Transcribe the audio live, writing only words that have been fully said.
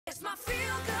my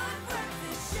feel-good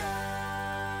breakfast show.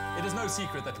 It is no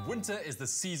secret that winter is the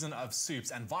season of soups,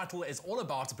 and Vital is all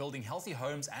about building healthy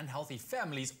homes and healthy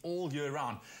families all year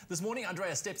round. This morning,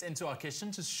 Andrea steps into our kitchen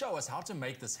to show us how to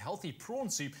make this healthy prawn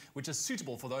soup, which is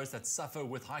suitable for those that suffer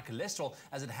with high cholesterol,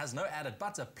 as it has no added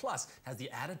butter, plus has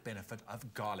the added benefit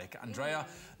of garlic. Andrea,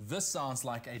 this sounds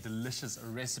like a delicious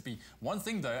recipe. One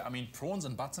thing though, I mean, prawns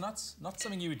and butternuts, not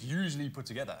something you would usually put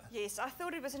together. Yes, I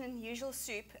thought it was an unusual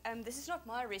soup. This is not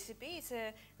my recipe, it's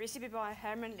a recipe by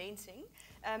Herman Lensing.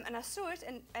 And I saw it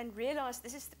and realized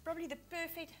this is probably the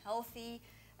perfect healthy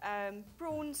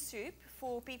prawn soup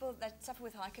for people that suffer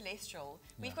with high cholesterol.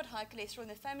 We've got high cholesterol in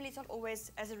the family. It's not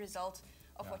always as a result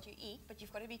of what you eat, but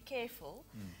you've got to be careful.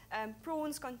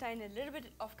 Prawns contain a little bit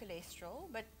of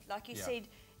cholesterol, but like you said,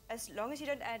 as long as you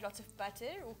don't add lots of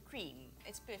butter or cream,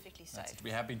 it's perfectly safe.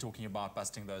 We have been talking about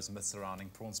busting those myths surrounding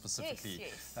prawns specifically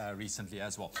recently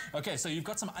as well. Okay, so you've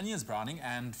got some onions browning,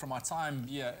 and from my time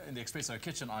here in the Espresso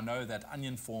kitchen, I know that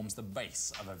onion forms the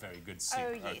base of a very good soup.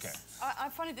 Oh, yes. Okay. I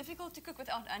find it difficult to cook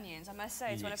without onions. I must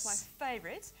say it's one of my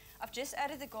favourites. I've just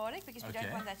added the garlic because we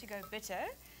don't want that to go bitter.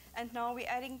 And now we're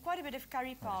adding quite a bit of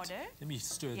curry powder. Right. Let me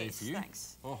stir there for you.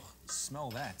 Thanks. Oh, smell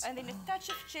that. And then a touch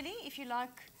of chilli. If you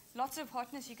like lots of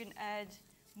hotness, you can add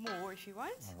more if you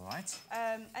want. All right.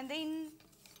 And then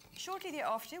shortly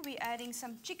thereafter, we're adding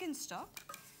some chicken stock.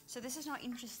 So this is now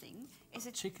interesting. Is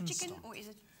it chicken or is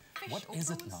it fish? What is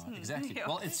it now? Exactly.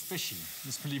 Well, it's fishy.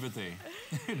 Just leave it there.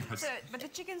 But the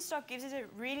chicken stock gives it a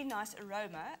really nice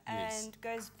aroma and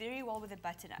goes very well with the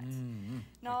butternut.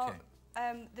 Now,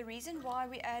 the reason why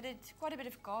we added quite a bit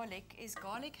of garlic is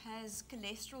garlic has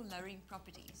cholesterol-lowering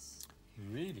properties.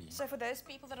 Really? So for those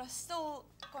people that are still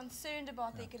concerned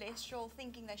about their cholesterol,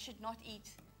 thinking they should not eat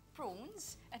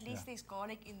prawns, at least there's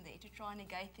garlic in there to try and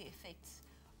negate the effects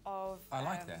of... I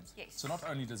like that. Yes. So not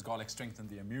only does garlic strengthen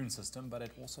the immune system, but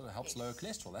it also helps lower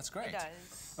cholesterol. That's great. It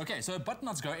does. Okay, so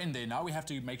butternuts go in there. Now we have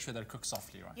to make sure that it cooks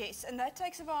softly, right? Yes, and that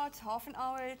takes about half an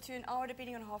hour to an hour,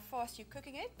 depending on how fast you're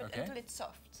cooking it, but until it's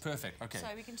soft. Perfect, okay. So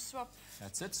we can swap...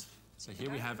 That's it. So here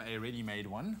we have a ready-made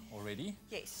one already.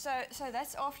 Yes, so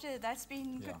that's after that's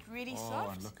been cooked really soft. Oh,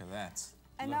 and look at that.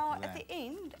 And now at the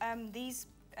end, these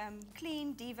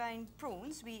clean deveined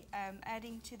prawns we're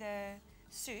adding to the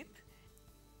soup.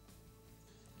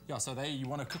 Yeah, so you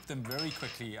want to cook them very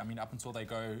quickly, I mean, up until they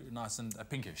go nice and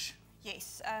pinkish.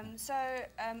 Yes,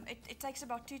 it takes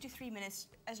about 2 to 3 minutes,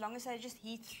 as long as they just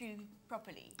heat through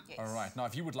properly. Yes. All right, now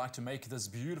if you would like to make this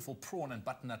beautiful prawn and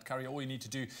butternut curry, all you need to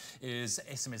do is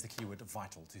SMS the keyword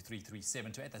VITAL to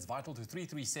 33728. That's VITAL to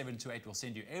 33728. We'll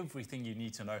send you everything you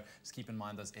need to know. Just keep in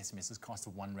mind those SMSs cost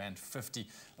R1.50.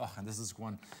 Oh, and this is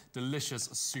one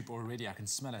delicious soup already. I can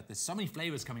smell it. There's so many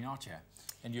flavors coming out here.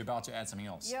 And you're about to add something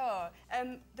else. Yeah,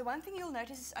 the one thing you'll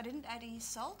notice is I didn't add any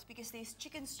salt because there's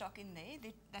chicken stock in there.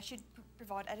 That should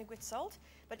provide adequate salt.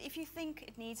 But if you think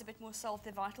it needs a bit more salt,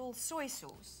 the Vital soy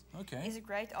sauce is a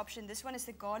great option. This one is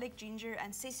the garlic, ginger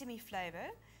and sesame flavour.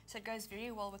 So it goes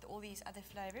very well with all these other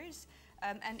flavours.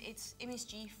 And it's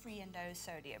MSG free and no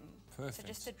sodium. Perfect. So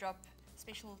just a drop,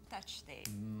 special touch there.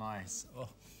 Nice. Oh.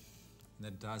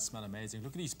 That does smell amazing.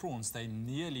 Look at these prawns, they're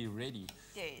nearly ready.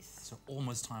 Yes. So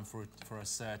almost time for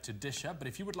us to dish up. But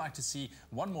if you would like to see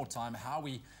one more time how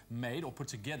we made or put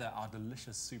together our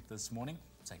delicious soup this morning,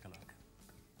 take a look.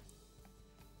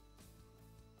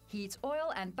 Heat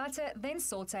oil and butter, then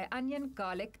saute onion,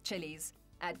 garlic, chilies.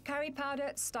 Add curry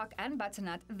powder, stock and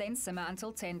butternut, then simmer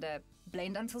until tender.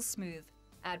 Blend until smooth.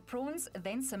 Add prawns,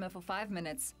 then simmer for 5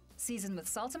 minutes. Season with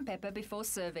salt and pepper before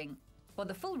serving. For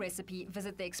the full recipe,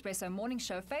 visit the Espresso Morning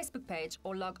Show Facebook page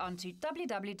or log on to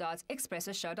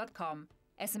www.expressoshow.com.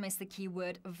 SMS the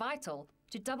keyword VITAL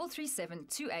to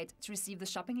 33728 to receive the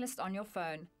shopping list on your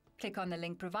phone. Click on the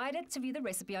link provided to view the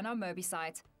recipe on our Mobi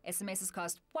site. SMSs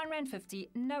cost R1.50,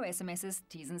 no SMSs,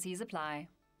 T's and C's apply.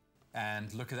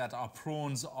 And look at that, our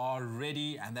prawns are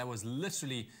ready, and that was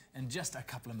literally in just a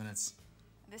couple of minutes.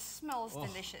 This smells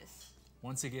delicious.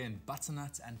 Once again,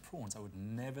 butternut and prawns. I would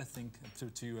never think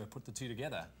to put the two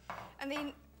together. And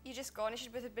then you just garnish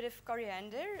it with a bit of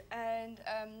coriander, and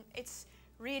it's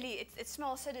really, it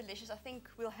smells so delicious. I think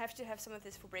we'll have to have some of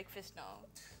this for breakfast now.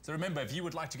 So remember, if you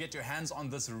would like to get your hands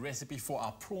on this recipe for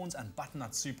our prawns and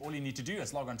butternut soup, all you need to do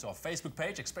is log on to our Facebook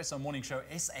page, Espresso Morning Show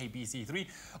SABC3.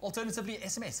 Alternatively,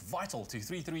 SMS VITAL to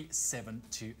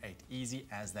 33728. Easy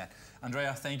as that.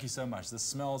 Andrea, thank you so much. This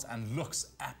smells and looks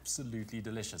absolutely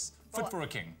delicious. Fit for a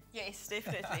king. Yes,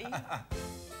 definitely.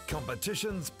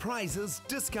 Competitions, prizes,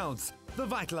 discounts. The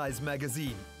Vitalize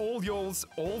magazine. All yours,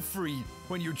 all free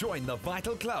when you join the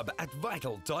Vital Club at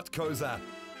vital.coza.